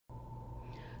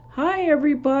Hi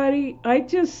everybody. I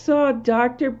just saw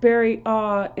Dr. Barry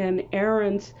and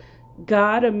Aaron's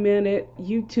Got a Minute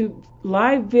YouTube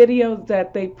live video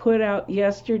that they put out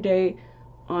yesterday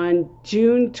on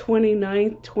June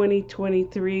 29th,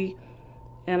 2023,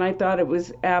 and I thought it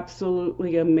was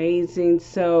absolutely amazing.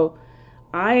 So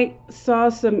I saw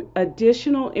some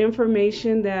additional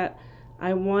information that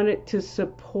I wanted to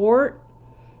support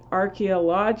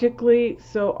archaeologically,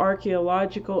 so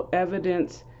archaeological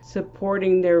evidence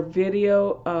supporting their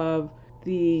video of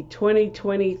the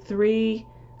 2023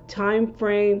 time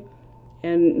frame,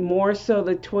 and more so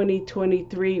the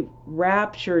 2023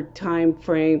 Rapture time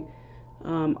frame.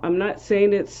 I'm not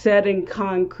saying it's set in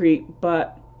concrete,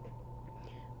 but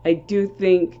I do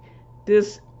think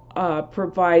this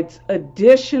provides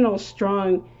additional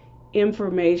strong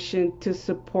information to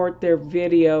support their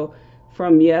video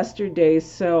from yesterday.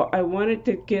 So I wanted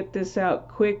to get this out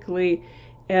quickly,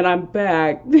 and I'm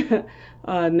back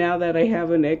now that I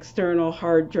have an external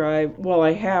hard drive. Well,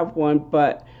 I have one,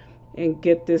 but and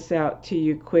get this out to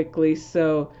you quickly.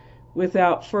 So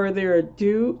without further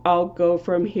ado, I'll go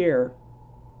from here.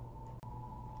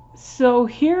 So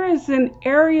here is an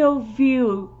aerial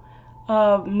view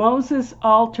of Moses'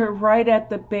 altar right at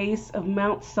the base of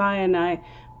Mount Sinai,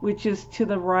 which is to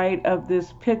the right of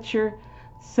this picture.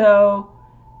 So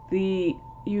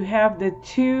you have the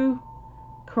two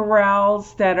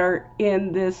corrals that are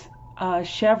in this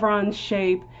chevron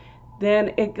shape.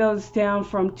 Then it goes down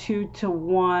from 2 to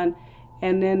 1,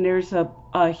 and then there's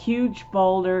a huge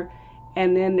boulder,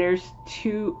 and then there's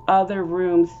two other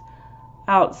rooms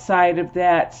outside of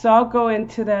that. So I'll go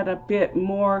into that a bit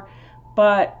more.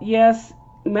 But yes,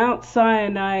 Mount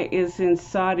Sinai is in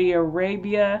Saudi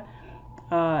Arabia,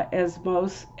 as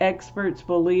most experts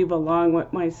believe, along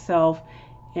with myself.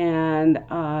 And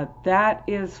that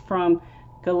is from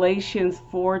Galatians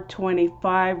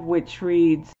 4:25, which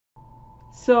reads,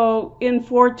 so in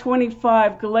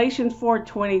 4:25, Galatians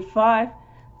 4:25,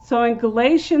 so in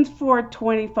Galatians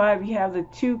 4:25 you have the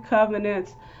two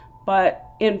covenants, but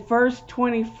in verse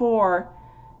 24,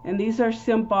 and these are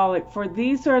symbolic, for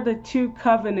these are the two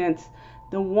covenants,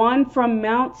 the one from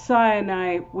Mount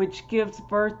Sinai, which gives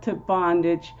birth to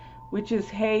bondage, which is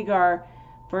Hagar.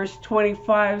 Verse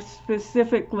 25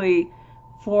 specifically,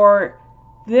 for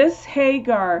this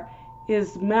Hagar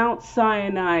is Mount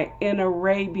Sinai in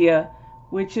Arabia,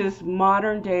 which is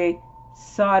modern day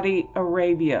Saudi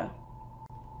Arabia.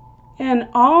 And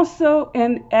also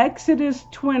in Exodus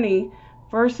 20,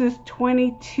 verses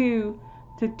 22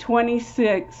 to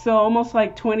 26, so almost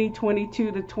like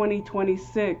 2022 to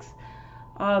 2026,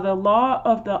 the law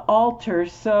of the altar.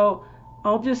 So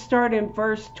I'll just start in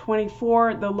verse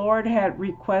 24. The Lord had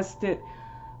requested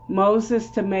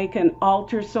Moses to make an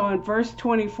altar. So in verse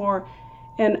 24,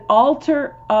 an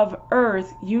altar of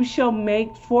earth you shall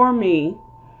make for me,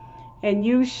 and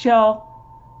you shall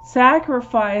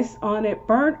sacrifice on it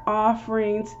burnt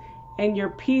offerings and your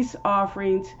peace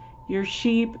offerings, your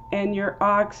sheep and your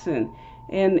oxen.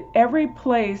 In every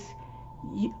place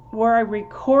where I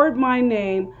record my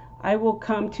name, I will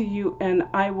come to you and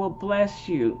I will bless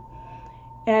you.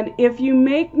 And if you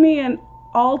make me an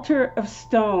altar of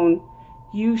stone,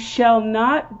 you shall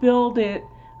not build it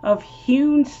of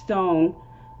hewn stone,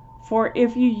 for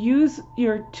if you use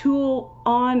your tool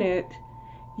on it,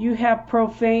 you have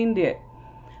profaned it.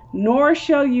 Nor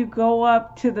shall you go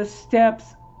up to the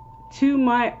steps to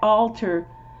my altar,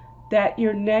 that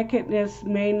your nakedness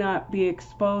may not be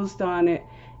exposed on it.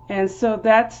 And so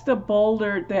that's the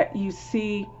boulder that you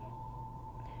see.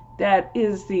 That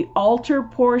is the altar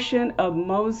portion of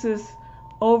Moses'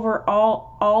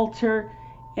 overall altar,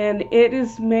 and it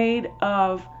is made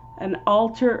of an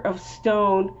altar of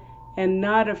stone and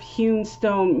not of hewn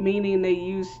stone, meaning they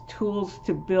use tools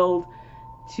to build,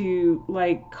 to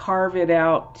like carve it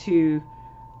out, to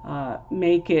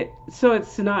make it so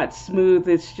it's not smooth,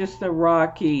 it's just a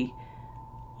rocky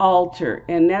altar.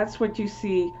 And that's what you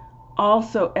see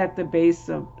also at the base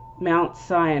of Mount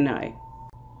Sinai.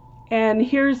 And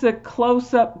here's a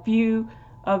close-up view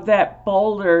of that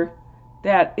boulder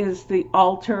that is the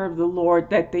altar of the Lord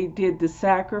that they did the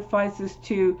sacrifices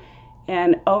to.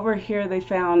 And over here they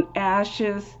found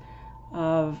ashes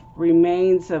of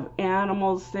remains of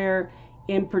animals there,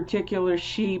 in particular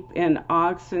sheep and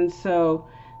oxen. So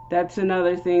that's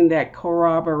another thing that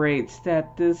corroborates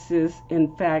that this is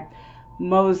in fact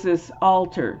Moses'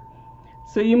 altar.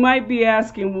 So you might be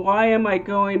asking, why am I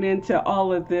going into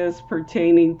all of this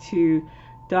pertaining to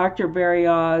Dr. Barry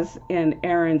Oz and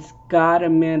Aaron's Got a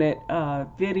Minute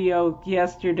video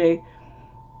yesterday?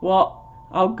 Well,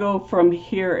 I'll go from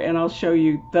here and I'll show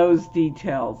you those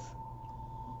details.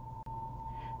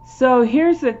 So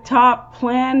here's the top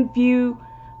plan view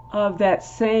of that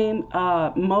same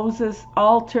Moses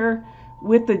altar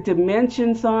with the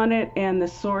dimensions on it, and the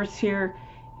source here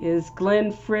is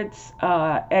Glenn Fritz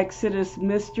Exodus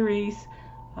Mysteries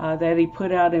that he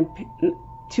put out in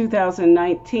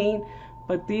 2019.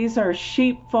 But these are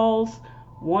sheepfolds.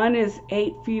 One is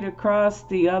 8 feet across,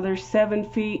 the other 7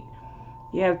 feet.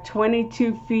 You have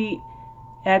 22 feet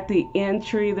at the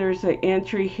entry. There's an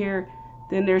entry here.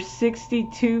 Then there's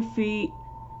 62 feet,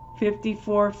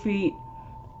 54 feet,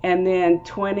 and then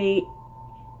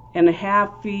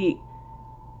 20.5 feet,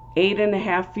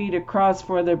 8.5 feet across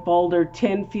for the boulder,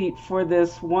 10 feet for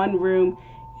this one room,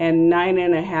 and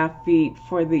 9.5 feet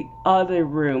for the other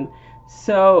room.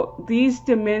 So these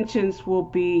dimensions will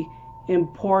be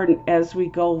important as we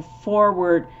go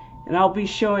forward, and I'll be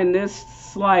showing this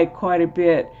slide quite a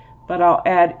bit, but I'll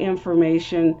add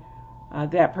information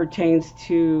that pertains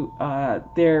to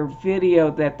their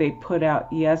video that they put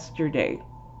out yesterday.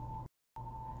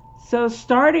 So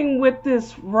starting with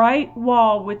this right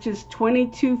wall, which is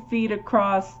 22 feet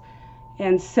across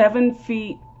and 7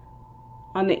 feet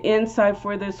on the inside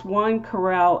for this one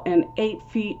corral and 8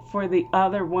 feet for the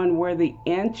other one where the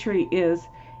entry is,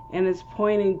 and it's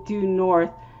pointing due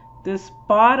north. This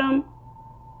bottom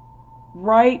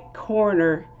right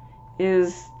corner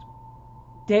is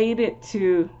dated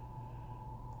to,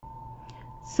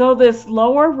 so this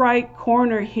lower right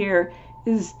corner here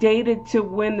is dated to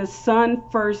when the sun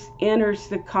first enters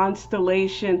the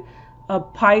constellation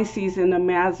of Pisces in the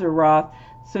Mazzaroth.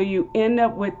 So you end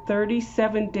up with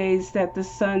 37 days that the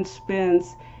sun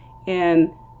spends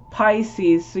in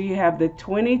Pisces. So you have the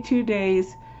 22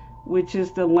 days, which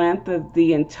is the length of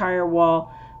the entire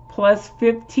wall, plus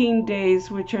 15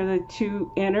 days, which are the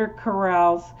 2 inner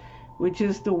corrals, which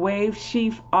is the wave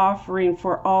sheaf offering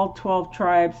for all 12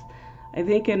 tribes. I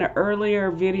think in an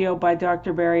earlier video by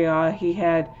Dr. Barriah, he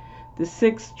had the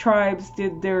 6 tribes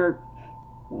did their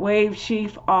wave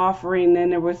sheaf offering, then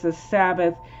there was a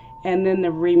Sabbath, and then the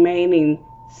remaining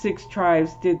 6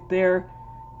 tribes did their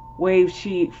wave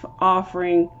sheaf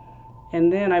offering. And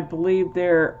then I believe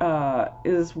there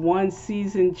is one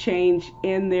season change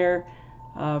in there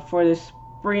for the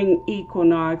spring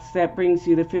equinox. That brings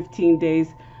you to 15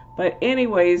 days. But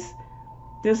anyways,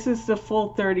 this is the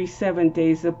full 37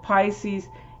 days of Pisces.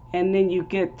 And then you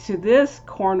get to this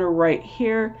corner right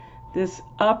here, this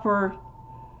upper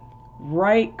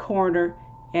right corner,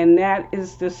 and that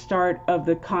is the start of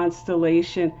the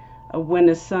constellation of when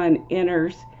the sun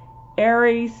enters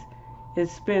Aries. It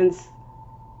spends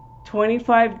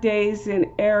 25 days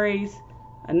in Aries,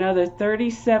 another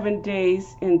 37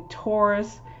 days in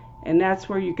Taurus, and that's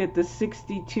where you get the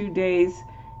 62 days,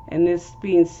 and this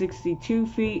being 62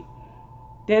 feet.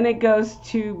 Then it goes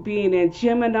to being in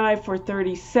Gemini for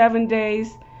 37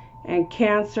 days, and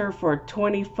Cancer for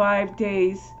 25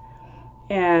 days,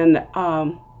 and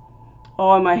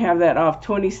I might have that off,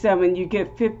 27. You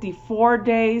get 54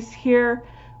 days here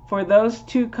for those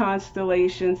 2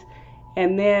 constellations,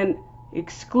 and then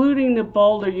excluding the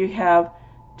boulder, you have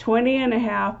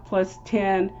 20.5 plus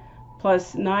 10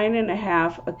 plus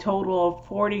 9.5, a total of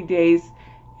 40 days,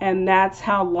 and that's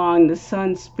how long the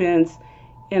sun spends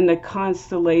in the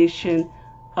constellation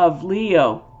of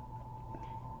Leo.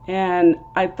 And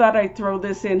I thought I'd throw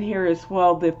this in here as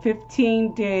well. The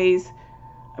 15 days,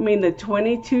 the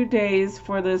 22 days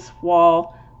for this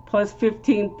wall plus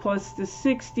 15 plus the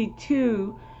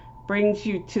 62 brings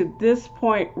you to this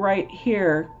point right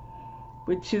here,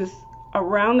 which is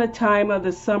around the time of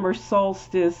the summer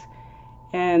solstice,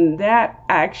 and that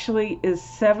actually is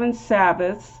 7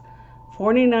 Sabbaths,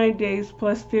 49 days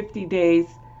plus 50 days,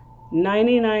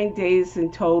 99 days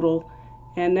in total,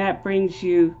 and that brings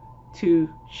you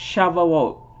to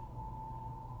Shavuot.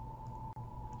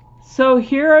 So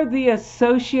here are the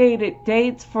associated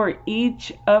dates for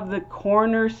each of the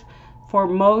corners for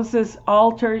Moses'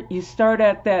 altar. You start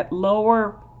at that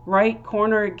lower right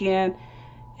corner again,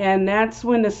 and that's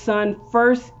when the sun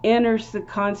first enters the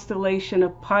constellation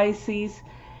of Pisces,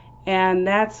 and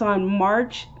that's on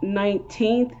March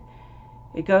 19th.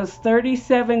 It goes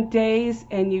 37 days,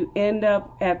 and you end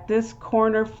up at this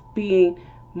corner being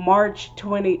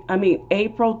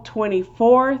April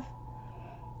 24th.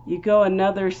 You go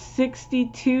another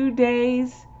 62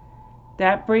 days.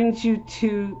 That brings you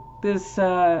to this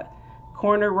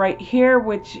corner right here,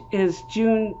 which is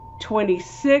June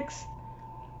 26th.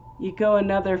 You go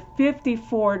another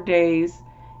 54 days,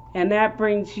 and that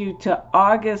brings you to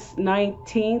August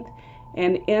 19th.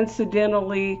 And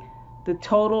incidentally, the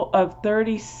total of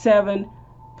 37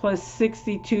 plus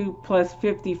 62 plus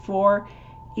 54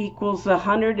 equals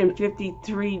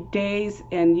 153 days,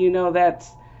 and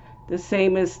that's the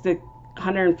same as the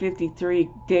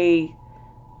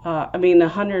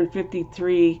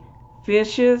 153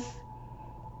 fishes.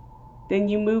 Then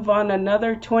you move on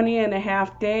another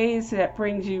 20.5 days. That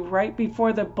brings you right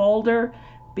before the boulder,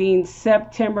 being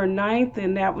September 9th,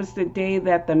 and that was the day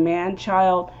that the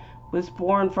man-child was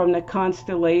born from the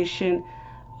constellation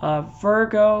of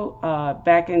Virgo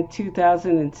back in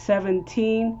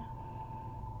 2017.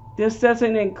 This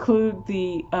doesn't include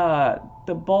the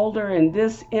boulder in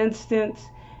this instance.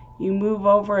 You move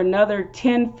over another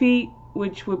 10 feet,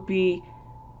 which would be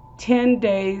 10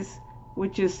 days,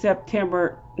 which is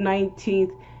September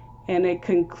 19th, and it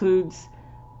concludes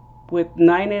with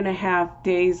 9.5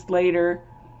 days later,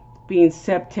 being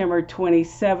September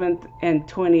 27th and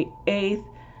 28th,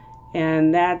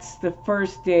 and that's the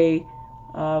first day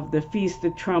of the Feast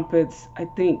of Trumpets, I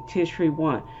think Tishri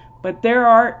 1. But there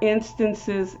are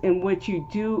instances in which you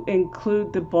do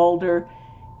include the boulder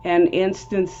and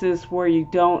instances where you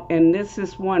don't, and this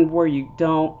is one where you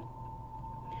don't.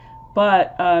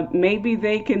 But maybe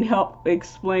they can help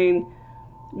explain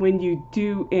when you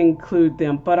do include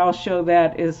them, but I'll show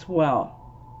that as well.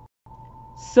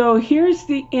 So here's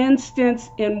the instance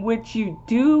in which you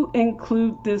do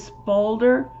include this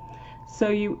boulder. So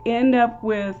you end up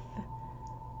with,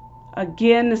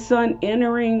 again, the sun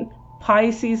entering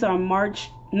Pisces on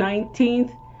March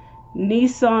 19th.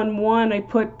 Nisan 1, I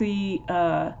put the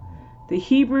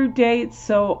Hebrew dates,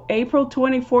 so April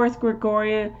 24th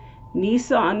Gregorian,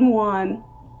 Nisan 1,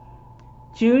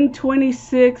 June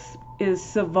 26th is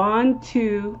Sivan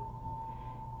 2,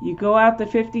 you go out the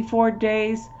 54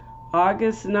 days,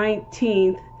 August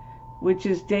 19th, which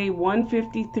is day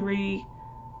 153,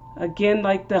 again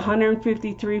like the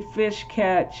 153 fish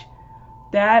catch,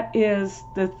 that is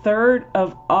the 3rd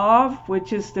of Av,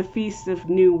 which is the Feast of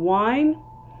New Wine.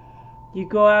 You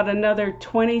go out another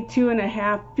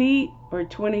 22.5 feet or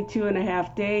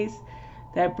 22.5 days.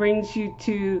 That brings you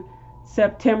to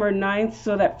September 9th,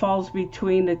 so that falls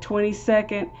between the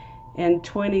 22nd and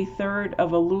 23rd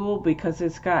of Elul because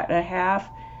it's got a half.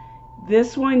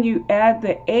 This one you add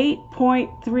the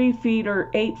 8.3 feet or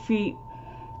 8 feet,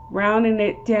 rounding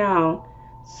it down.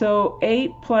 So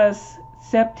 8 plus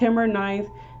September 9th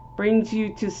brings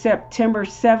you to September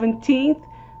 17th,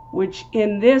 which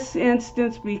in this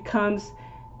instance becomes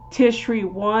Tishri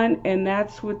 1, and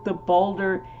that's with the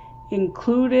boulder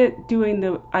included, doing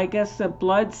the, I guess, the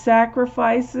blood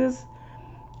sacrifices.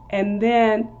 And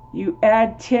then you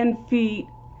add 10 feet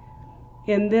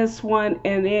in this one,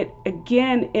 and it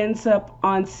again ends up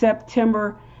on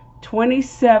September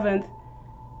 27th,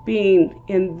 being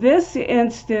in this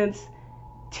instance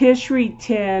Tishri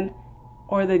 10,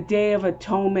 or the Day of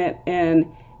Atonement,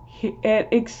 and it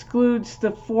excludes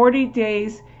the 40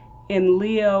 days in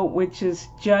Leo, which is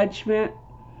judgment.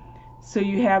 So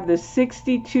you have the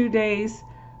 62 days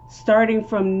starting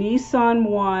from Nisan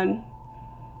 1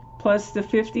 plus the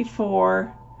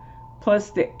 54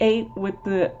 plus the 8 with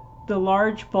the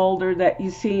large boulder that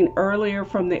you seen earlier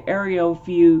from the aerial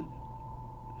view,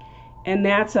 and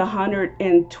that's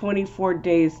 124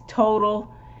 days total.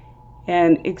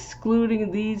 And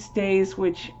excluding these days,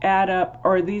 which add up,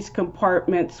 or these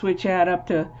compartments which add up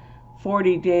to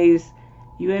 40 days,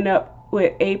 you end up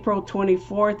with April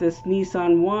 24th as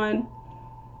Nisan 1,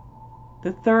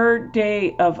 the 3rd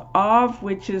day of Av,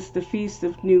 which is the Feast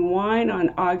of New Wine,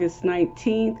 on August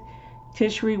 19th,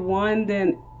 Tishri 1,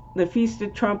 then the Feast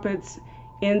of Trumpets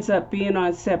ends up being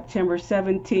on September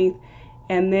 17th,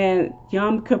 and then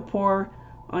Yom Kippur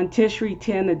on Tishri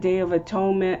 10, the Day of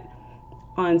Atonement,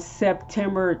 on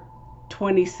September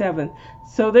 27th.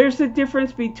 So there's a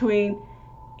difference between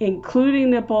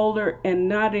including the boulder and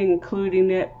not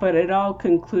including it, but it all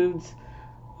concludes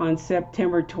on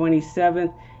September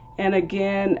 27th. And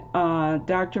again,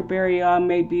 Dr. Beria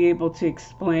may be able to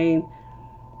explain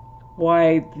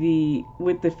why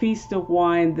with the Feast of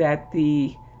Wine that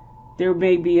there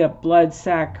may be a blood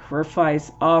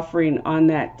sacrifice offering on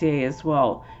that day as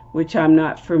well, which I'm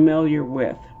not familiar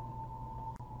with.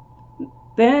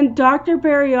 Then Dr.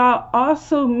 Beria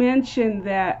also mentioned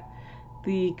that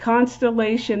the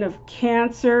constellation of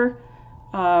Cancer,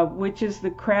 which is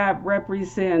the crab,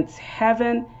 represents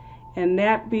heaven, and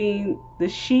that being the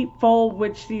sheepfold,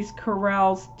 which these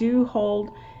corrals do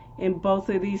hold in both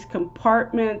of these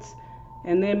compartments,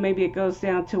 and then maybe it goes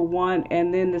down to 1,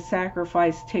 and then the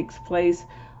sacrifice takes place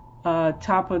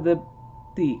top of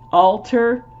the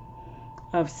altar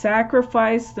of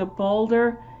sacrifice, the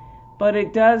boulder. But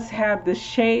it does have the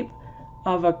shape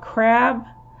of a crab,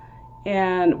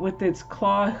 and with its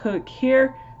claw hook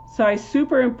here. So I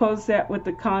superimpose that with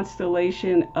the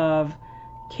constellation of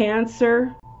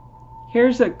Cancer.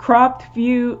 Here's a cropped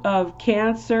view of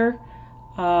Cancer,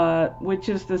 which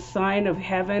is the sign of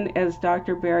heaven, as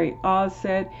Dr. Barry Oz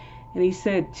said. And he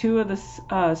said two of the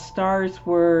stars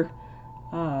were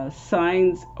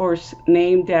signs or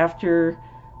named after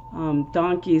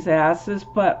donkeys' asses,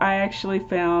 but I actually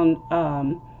found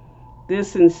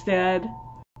this instead.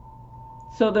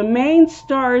 So the main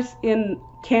stars in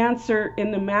Cancer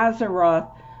in the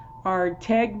Mazzaroth are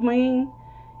Tegmine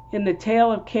in the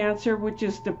tail of Cancer, which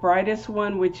is the brightest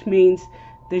one, which means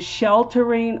the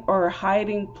sheltering or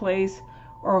hiding place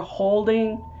or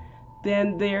holding.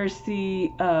 Then there's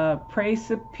the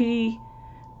Praecipe,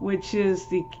 which is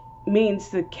means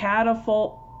the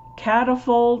catapult,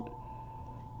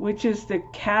 which is the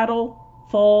cattle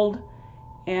fold,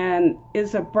 and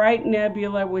is a bright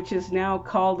nebula, which is now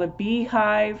called the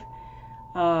beehive.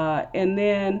 And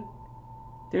then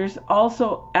there's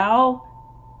also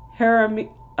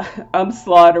I'm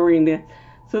slaughtering it.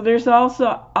 So there's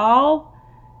also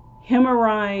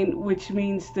Al-Himarine, which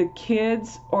means the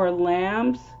kids or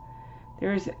lambs.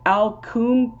 There's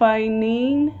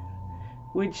Al-Kumbainin,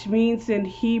 which means in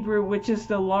Hebrew, which is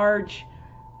the large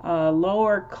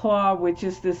lower claw, which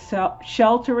is the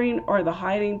sheltering or the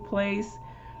hiding place.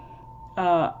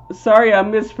 Sorry, I'm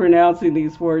mispronouncing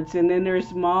these words. And then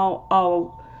there's Mal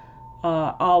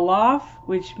Alaf,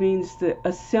 which means the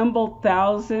assembled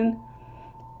thousand,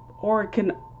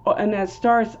 and that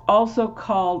star is also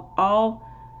called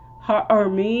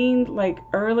Al-Harmeen, like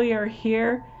earlier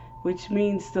here, which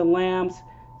means the lambs.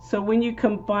 So when you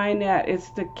combine that, it's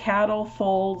the cattle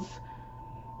folds,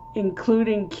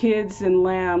 including kids and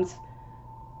lambs,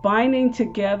 binding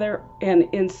together and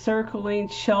encircling,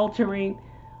 sheltering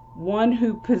one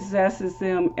who possesses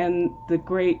them and the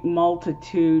great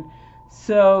multitude.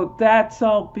 So that's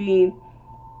all being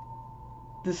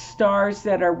the stars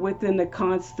that are within the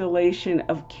constellation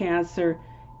of Cancer,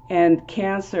 and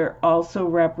Cancer also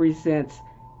represents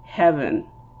heaven.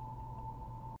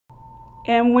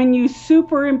 And when you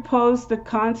superimpose the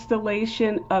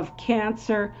constellation of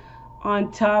Cancer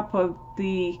on top of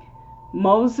the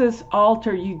Moses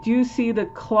altar, you do see the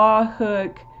claw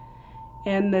hook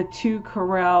and the two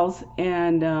corrals,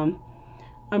 and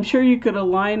I'm sure you could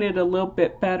align it a little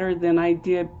bit better than I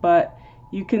did, but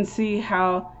you can see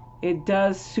how it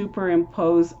does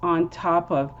superimpose on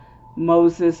top of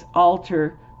Moses'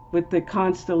 altar with the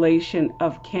constellation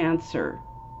of Cancer.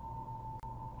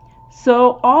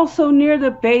 So also near the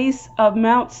base of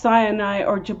Mount Sinai,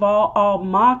 or Jabal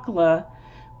al-Makla,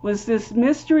 was this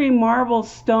mystery marble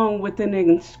stone with an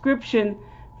inscription,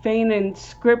 faint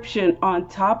inscription on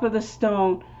top of the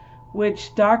stone,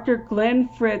 which Dr. Glenn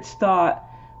Fritz thought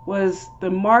was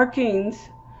the markings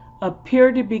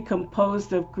appear to be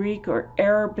composed of Greek or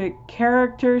Arabic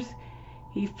characters.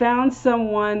 He found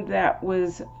someone that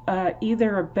was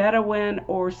either a Bedouin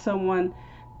or someone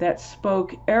that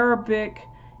spoke Arabic,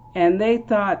 and they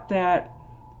thought that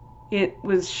it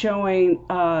was showing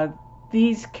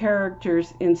these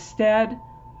characters instead,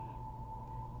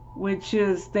 which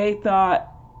is, they thought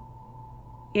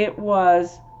it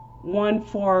was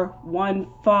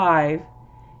 1415,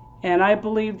 and I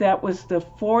believe that was the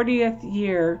 40th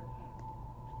year,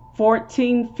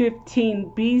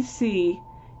 1415 BC,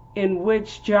 in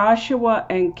which Joshua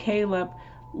and Caleb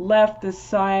left the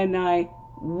Sinai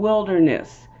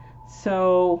wilderness.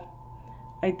 So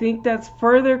I think that's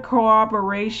further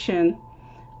corroboration,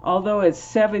 although it's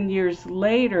 7 years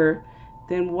later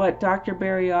than what Dr.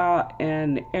 Barry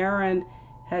and Aaron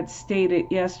had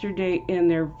stated yesterday in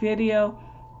their video.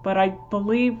 But I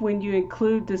believe when you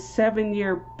include the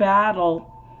 7-year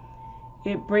battle,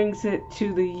 it brings it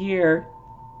to the year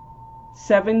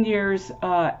 7 years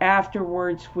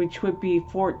afterwards, which would be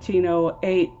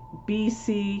 1408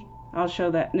 BC. I'll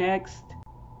show that next.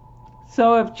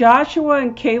 So if Joshua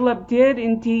and Caleb did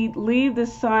indeed leave the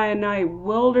Sinai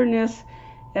wilderness,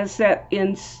 as that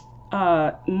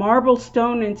marble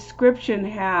stone inscription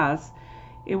has,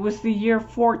 it was the year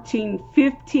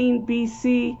 1415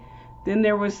 BC. Then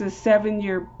there was a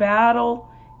 7-year battle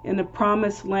in the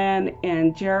Promised Land,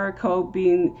 and Jericho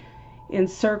being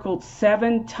encircled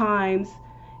 7 times,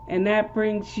 and that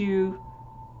brings you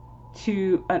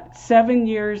to 7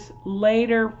 years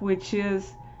later, which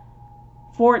is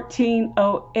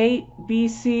 1408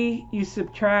 BC. You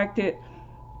subtract it,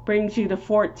 brings you to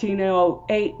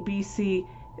 1408 BC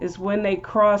is when they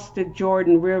crossed the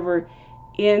Jordan River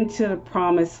into the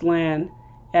Promised Land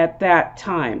at that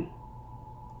time.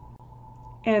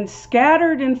 And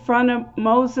scattered in front of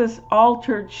Moses'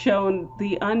 altar, shown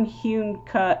the unhewn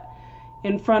cut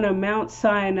in front of Mount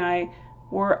Sinai,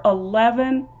 were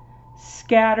 11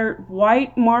 scattered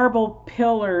white marble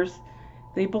pillars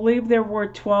They believe there were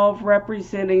 12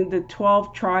 representing the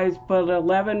 12 tribes, but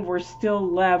 11 were still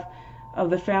left of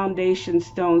the foundation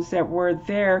stones that were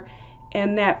there.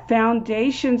 And that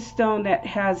foundation stone that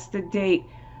has the date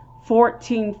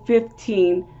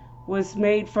 1415 was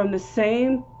made from the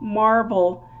same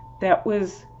marble that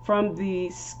was from the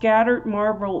scattered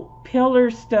marble pillar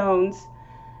stones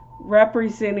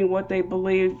representing what they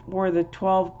believed were the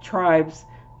 12 tribes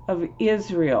of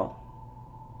Israel.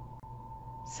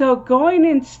 So going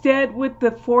instead with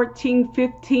the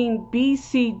 1415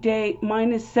 BC date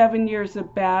minus 7 years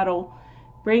of battle,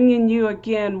 bringing you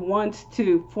again once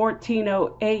to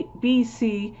 1408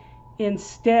 BC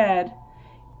instead,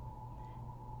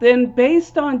 then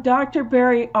based on Dr.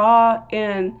 Barry Ah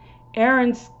and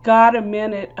Aaron's Got a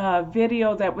Minute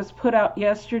video that was put out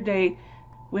yesterday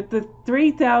with the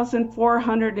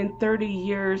 3,430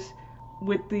 years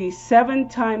with the 7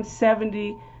 times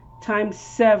 70 times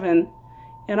 7,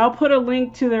 and I'll put a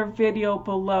link to their video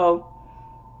below.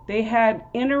 They had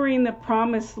entering the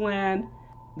promised land,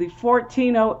 the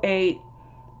 1408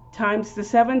 times the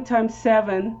 7 times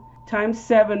 7 times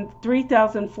 7,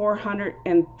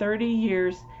 3,430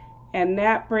 years, and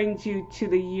that brings you to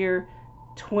the year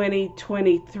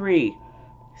 2023.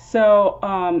 So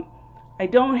I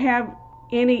don't have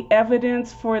any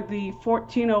evidence for the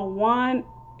 1401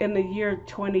 in the year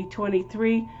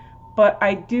 2023, but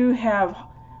I do have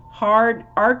hard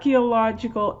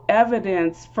archaeological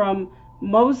evidence from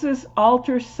Moses'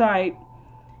 altar site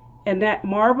and that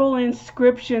marble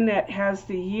inscription that has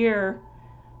the year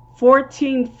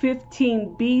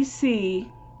 1415 BC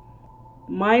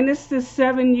minus the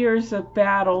 7 years of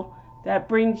battle. That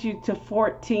brings you to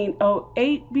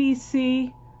 1408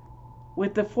 BC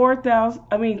with the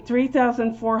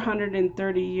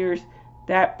 3,430 years.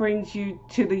 That brings you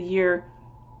to the year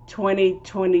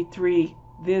 2023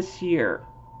 this year.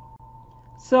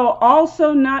 So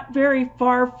also not very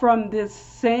far from this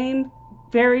same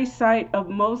very site of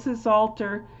Moses'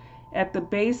 altar at the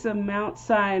base of Mount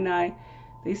Sinai,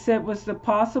 they said was the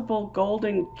possible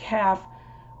golden calf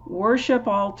worship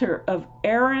altar of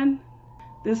Aaron.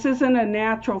 This isn't a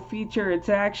natural feature, it's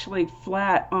actually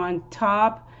flat on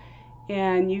top,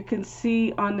 and you can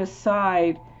see on the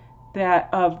side that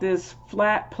of this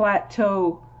flat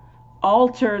plateau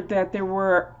altar that there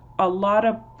were a lot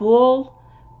of bull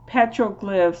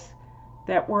petroglyphs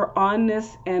that were on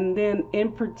this, and then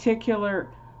in particular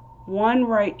one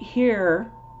right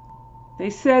here. They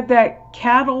said that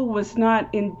cattle was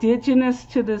not indigenous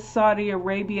to the Saudi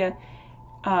Arabia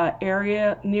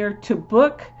area near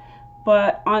Tabuk,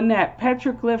 but on that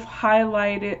petroglyph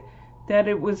highlighted that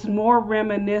it was more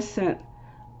reminiscent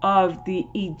of the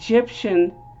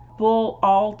Egyptian bull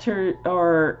altar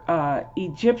or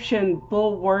Egyptian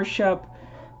bull worship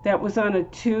that was on a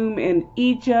tomb in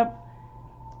Egypt,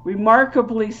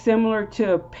 remarkably similar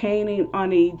to a painting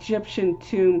on an Egyptian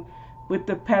tomb with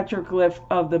the petroglyph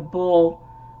of the bull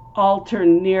altar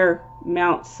near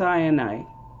Mount Sinai.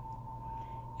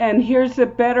 And here's a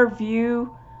better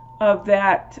view of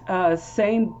that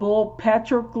same bull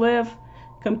petroglyph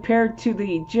compared to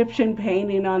the Egyptian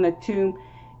painting on the tomb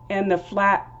and the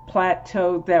flat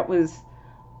plateau that was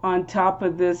on top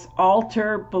of this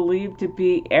altar, believed to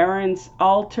be Aaron's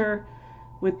altar,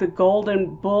 with the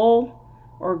golden bull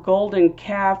or golden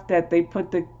calf that they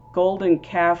put the golden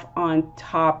calf on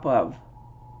top of.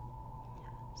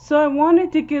 So I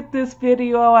wanted to get this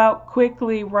video out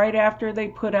quickly right after they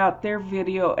put out their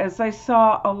video, as I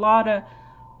saw a lot of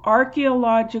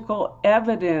archaeological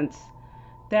evidence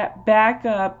that back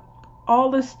up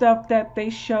all the stuff that they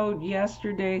showed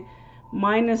yesterday,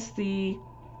 minus the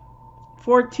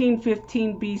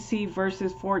 1415 BC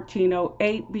versus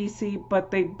 1408 BC, but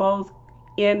they both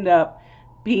end up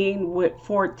being with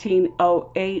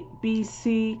 1408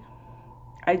 BC.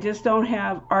 I just don't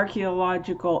have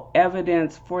archaeological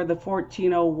evidence for the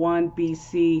 1401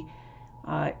 BC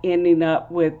ending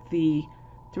up with the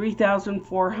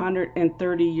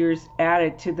 3,430 years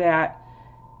added to that,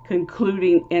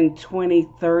 concluding in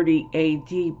 2030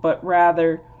 AD, but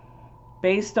rather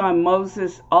based on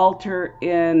Moses' altar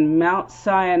in Mount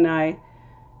Sinai,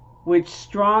 which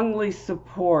strongly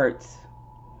supports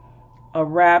a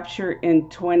rapture in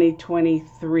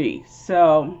 2023.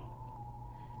 So,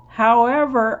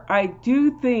 however, I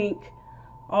do think,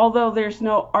 although there's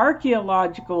no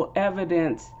archaeological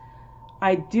evidence,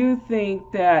 I do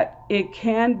think that it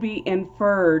can be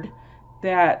inferred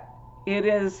that it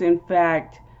is in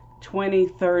fact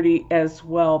 2030 as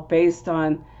well, based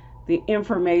on the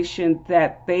information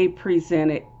that they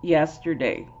presented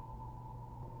yesterday.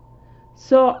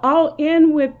 So I'll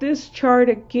end with this chart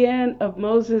again of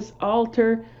Moses'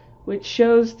 altar, which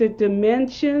shows the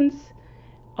dimensions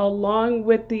along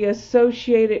with the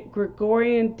associated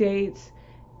Gregorian dates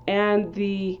and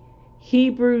the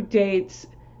Hebrew dates,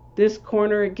 this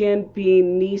corner again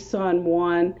being Nisan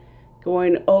 1,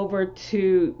 going over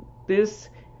to this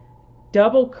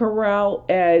double corral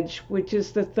edge, which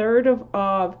is the 3rd of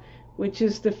Av, which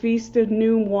is the Feast of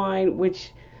New Wine,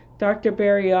 which Dr.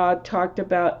 Beria talked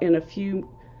about in a few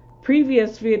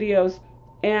previous videos,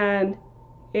 and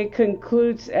it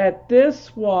concludes at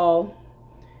this wall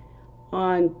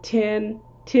on 10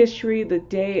 Tishri, the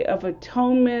Day of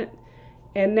Atonement,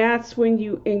 and that's when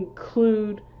you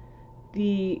include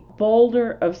the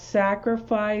boulder of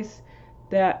sacrifice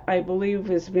that I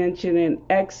believe is mentioned in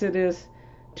Exodus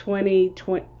 20,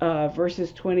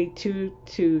 verses 22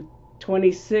 to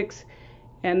 26,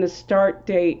 and the start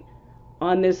date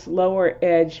on this lower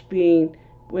edge being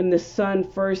when the sun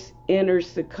first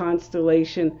enters the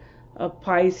constellation of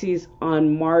Pisces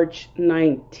on March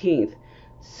 19th.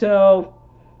 So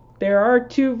there are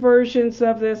two versions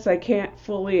of this. I can't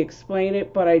fully explain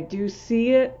it, but I do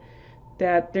see it,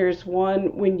 that there's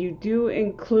one when you do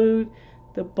include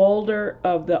the boulder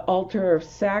of the altar of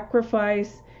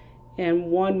sacrifice, and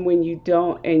one when you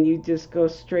don't and you just go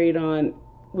straight on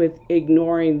with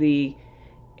ignoring the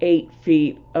 8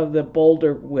 feet of the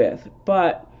boulder width.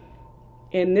 But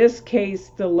in this case,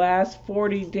 the last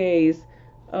 40 days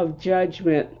of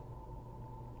judgment,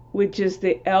 which is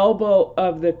the elbow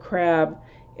of the crab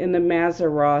in the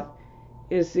Mazzaroth,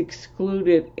 is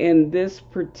excluded in this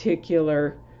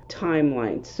particular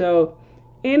timeline. So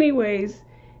anyways,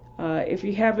 if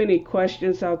you have any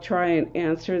questions, I'll try and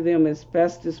answer them as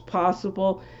best as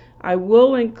possible. I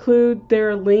will include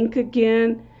their link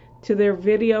again to their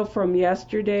video from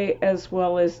yesterday, as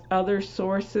well as other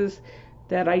sources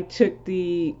that I took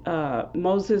the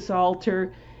Moses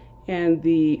altar and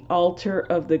the altar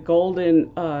of the golden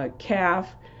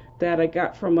calf that I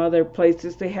got from other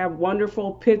places. They have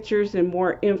wonderful pictures and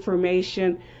more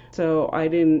information, so I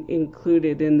didn't include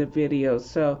it in the video.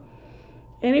 So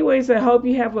anyways, I hope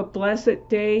you have a blessed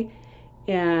day,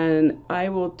 and I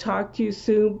will talk to you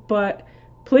soon. But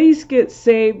please get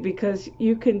saved, because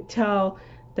you can tell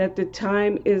that the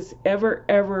time is ever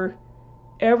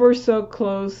so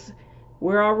close.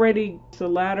 We're already the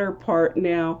latter part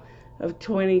now of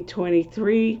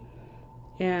 2023,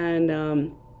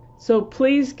 and so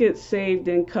please get saved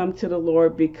and come to the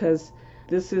Lord, because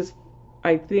this is,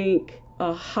 I think,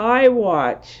 a high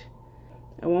watch.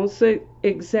 I won't say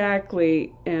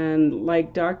exactly, and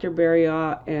like Dr.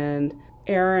 Beria and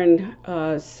Aaron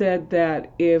said,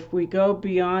 that if we go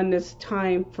beyond this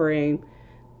time frame,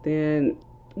 then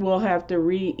we'll have to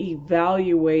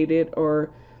reevaluate it,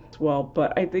 or well,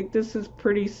 but I think this is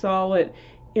pretty solid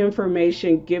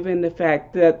information, given the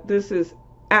fact that this is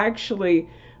actually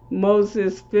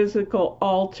Moses' physical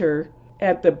altar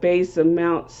at the base of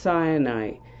Mount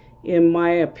Sinai, in my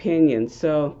opinion.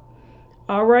 So,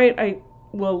 all right, I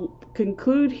will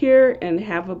conclude here, and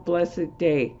have a blessed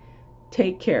day.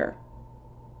 Take care.